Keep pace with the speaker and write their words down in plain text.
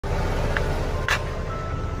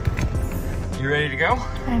You ready to go?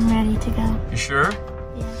 I'm ready to go. You sure?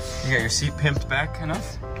 Yeah. You got your seat pimped back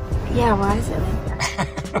enough? Yeah, why is it like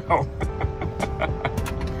that? Oh.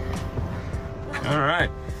 All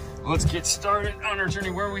right, let's get started on our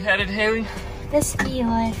journey. Where are we headed, Haley? The ski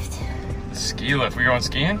lift. The ski lift. We going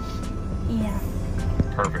skiing? Yeah.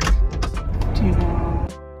 Perfect.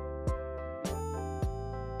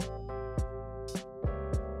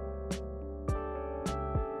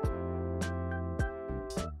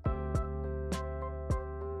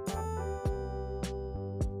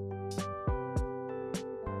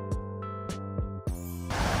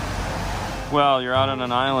 Well, you're out on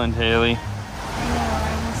an island, Haley. I know,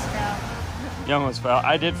 I almost fell. You almost fell.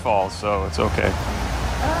 I did fall, so it's okay.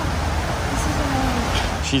 Oh, this is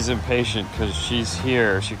annoying. She's impatient because she's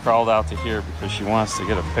here. She crawled out to here because she wants to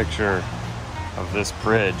get a picture of this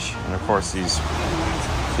bridge. And of course, these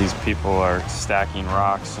people are stacking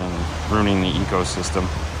rocks and ruining the ecosystem.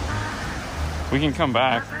 We can come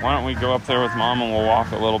back. Why don't we go up there with Mom and we'll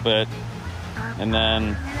walk a little bit, and then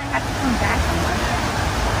And I have to come back.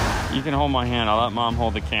 you can hold my hand. I'll let Mom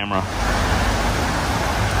hold the camera.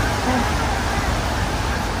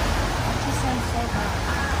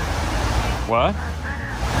 What?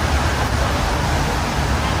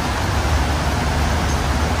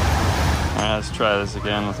 Alright, let's try this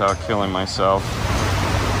again without killing myself.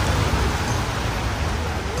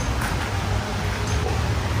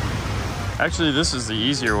 Actually, this is the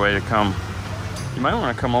easier way to come. You might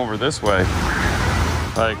want to come over this way.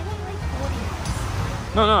 Like,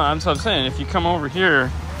 no, that's what I'm saying. If you come over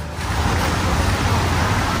here,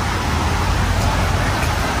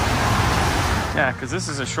 yeah, because this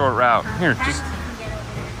is a short route. Here, just.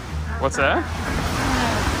 What's that?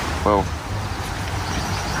 Whoa. You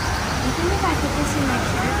think if I put this in my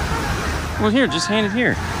shirt? Well, here, just hand it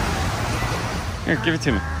here. Here, give it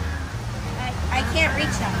to me. I can't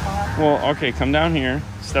reach that far. Well, okay, come down here.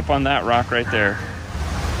 Step on that rock right there.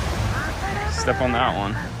 Step on that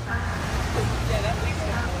one.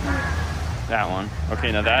 That one.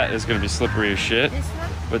 Okay, now that is going to be slippery as shit. This one?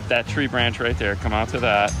 But that tree branch right there, come out to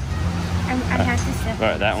that. I have to step All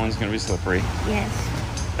right, that one's going to be slippery. Yes.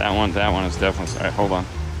 That one is definitely. All right, hold on.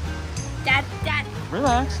 Dad.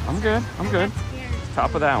 Relax. I'm good. I'm good.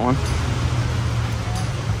 Top of that one.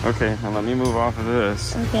 Okay, now let me move off of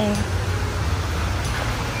this. Okay.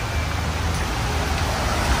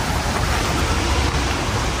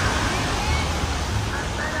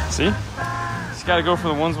 See? Just got to go for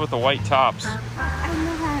the ones with the white tops. I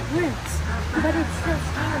know how it works, but it's still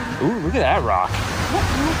scary. Ooh, look at that rock.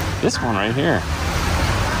 What? This one right here.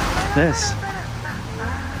 This.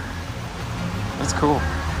 That's cool.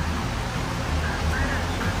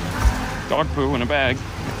 Dog poo in a bag.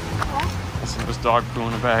 This is just dog poo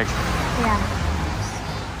in a bag. Yeah.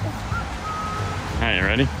 Alright, you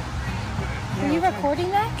ready? Are you recording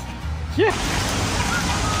that? Yeah.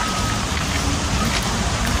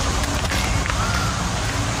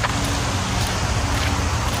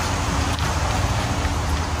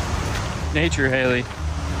 Nature, Haley.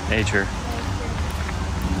 Nature.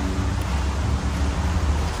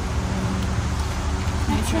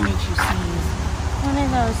 Nature makes you sneeze. One of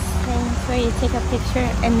those things where you take a picture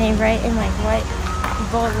and they write in like white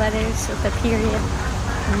bold letters with a period.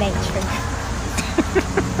 Nature.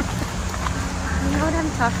 You know what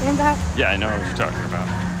I'm talking about? Yeah, I know what you're talking about.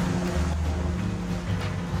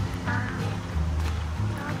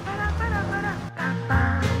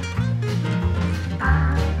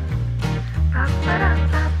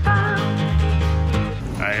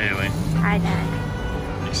 Hi, Haley. Hi, Dad.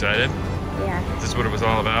 You excited? Yeah. Is this what it was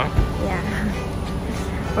all about? Yeah.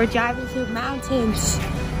 We're driving through mountains.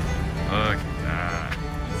 Look at that.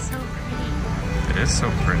 It's so pretty. It is so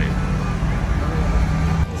pretty.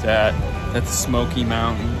 That's Smoky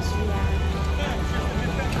Mountains.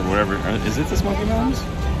 Yeah. Or whatever. Is it the Smoky Mountains?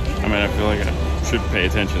 I mean, I feel like I should pay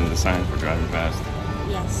attention to the signs we're driving past.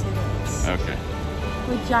 Yes, it is. Okay.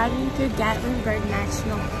 We're driving through Gatlinburg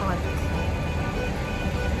National Park.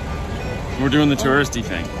 We're doing the touristy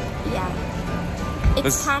thing. Yeah.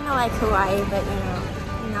 It's kind of like Hawaii, but you know,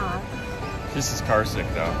 not. This is car sick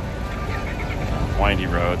though. Windy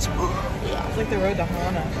roads. Yeah. It's like the road to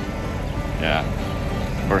Hana. Yeah.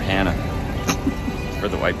 Or Hannah. For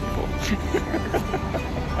the white people.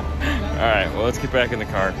 Alright, well, let's get back in the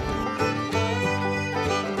car.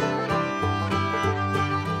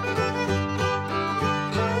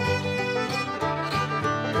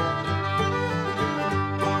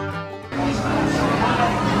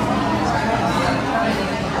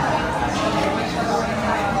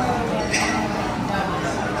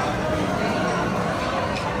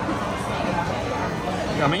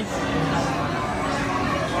 Yummy?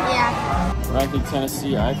 Yeah. When I think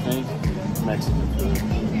Tennessee, I think Mexican food.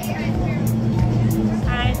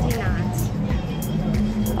 I do not.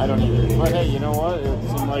 I don't either. But hey, you know what?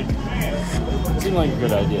 It seemed like a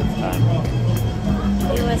good idea at the time.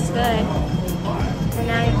 It was good.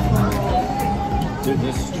 And Dude,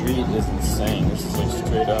 this street is insane. This is like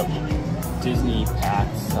straight up Disney pack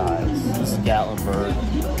size. This is Gatlinburg.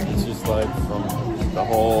 It's just like from the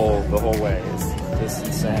whole way. It's this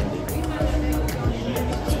insanity.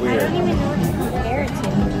 It's I weird. don't even know what to compare it to.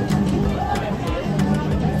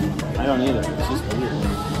 I don't either. It's just weird.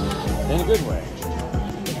 In a good way.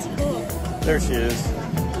 It's cool. There she is.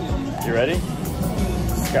 You ready?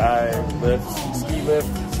 Sky lift, ski lift,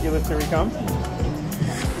 here we come.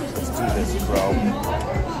 Let's do this, bro.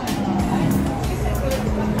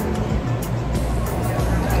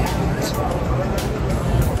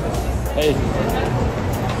 Hey,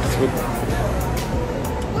 you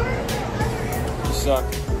suck.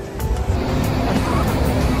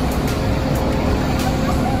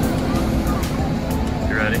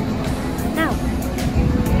 You ready? No,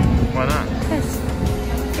 Why not? because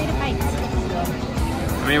I'm afraid of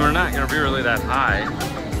heights. I mean, we're not going to be really that high.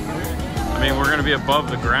 I mean, we're going to be above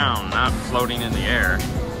the ground, not floating in the air.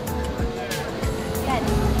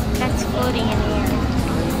 That's floating in the air.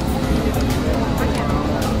 Watch out.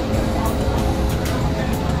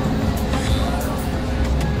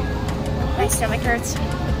 My stomach hurts.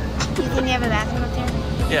 Do you think they have a bathroom up there?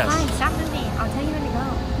 Yes. Fine, stop moving. I'll tell you when to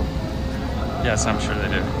go. Yes, I'm sure they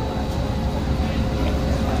do.